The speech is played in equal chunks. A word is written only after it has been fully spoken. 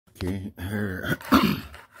Okay,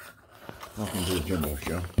 welcome to the Jimbo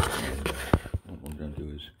Show. And what we're going to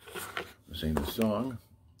do is sing the song.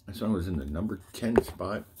 The song was in the number 10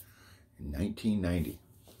 spot in 1990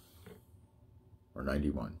 or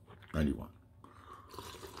 91. 91.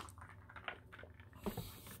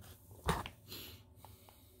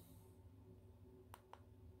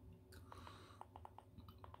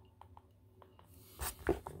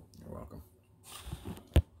 You're welcome.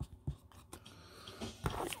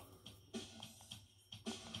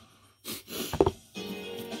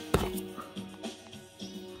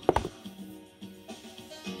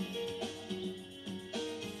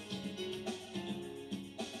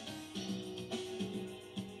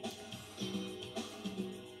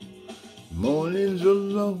 Mornings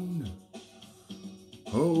alone,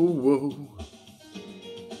 oh, whoa.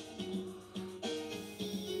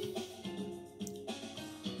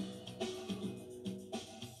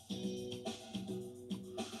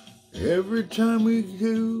 Every time we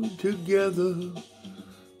do together,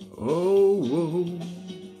 oh, whoa.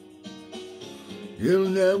 You'll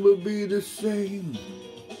never be the same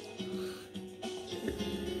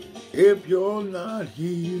if you're not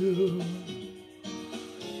here.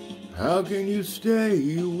 How can you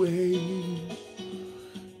stay away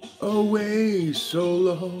so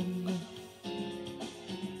long?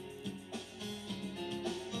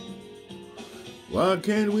 Why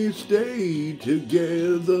can't we stay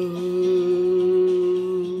together?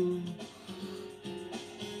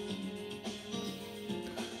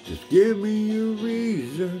 Just give me a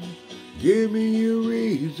reason,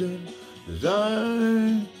 'cause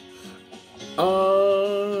I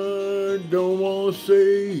don't want to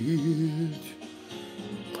say it,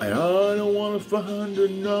 and I don't want to find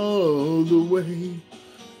another way,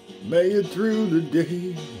 make it through the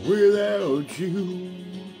day without you.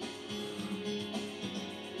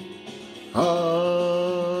 I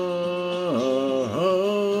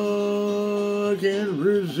can't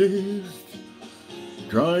resist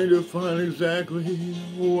trying to find exactly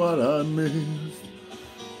what I missed.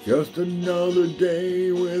 Just another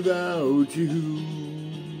day without you.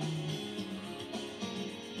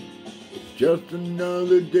 Just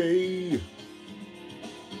another day,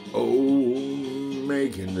 oh,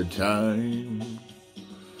 making the time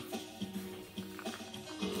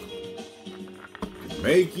to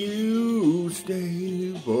make you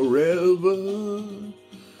stay forever.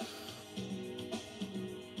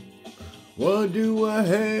 What do I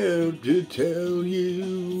have to tell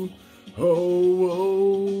you?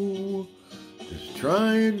 Oh, just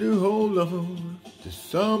trying to hold on to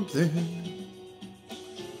something.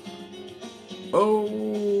 Oh,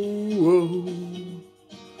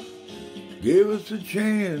 give us a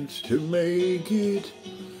chance to make it,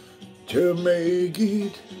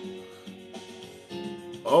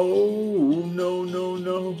 Oh, no, no,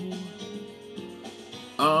 no,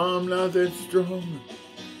 I'm not that strong,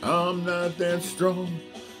 I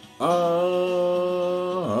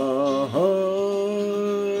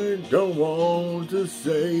don't want to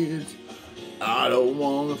say it, I don't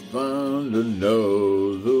want to find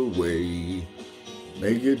another way,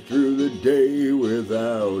 make it through the day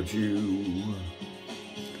without you.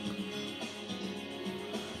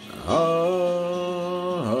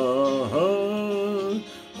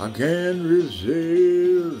 I can't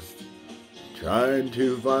resist trying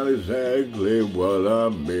to find exactly what I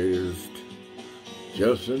missed.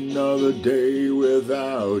 Just another day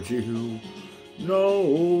without you. No.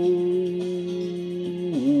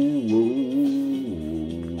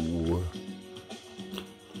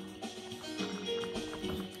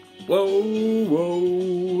 Whoa,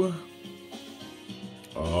 whoa.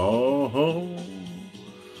 Oh.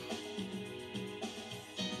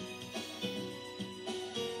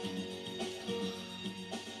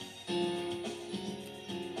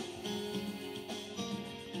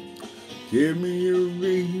 Give me a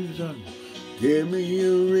reason,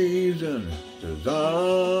 'cause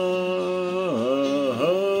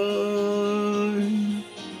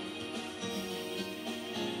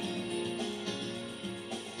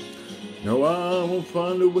no, I will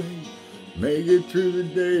find a way, make it through the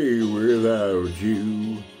day without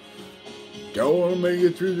you. Don't want to make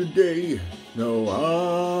it through the day, no,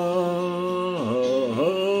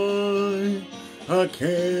 I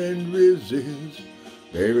can't resist.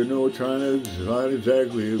 Baby, no trying to find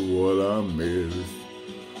exactly what I missed.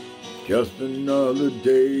 Just another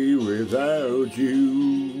day without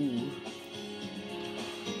you.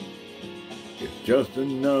 It's just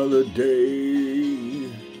another day.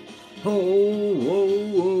 Oh,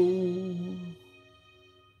 oh, oh.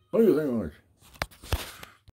 What do you think of this?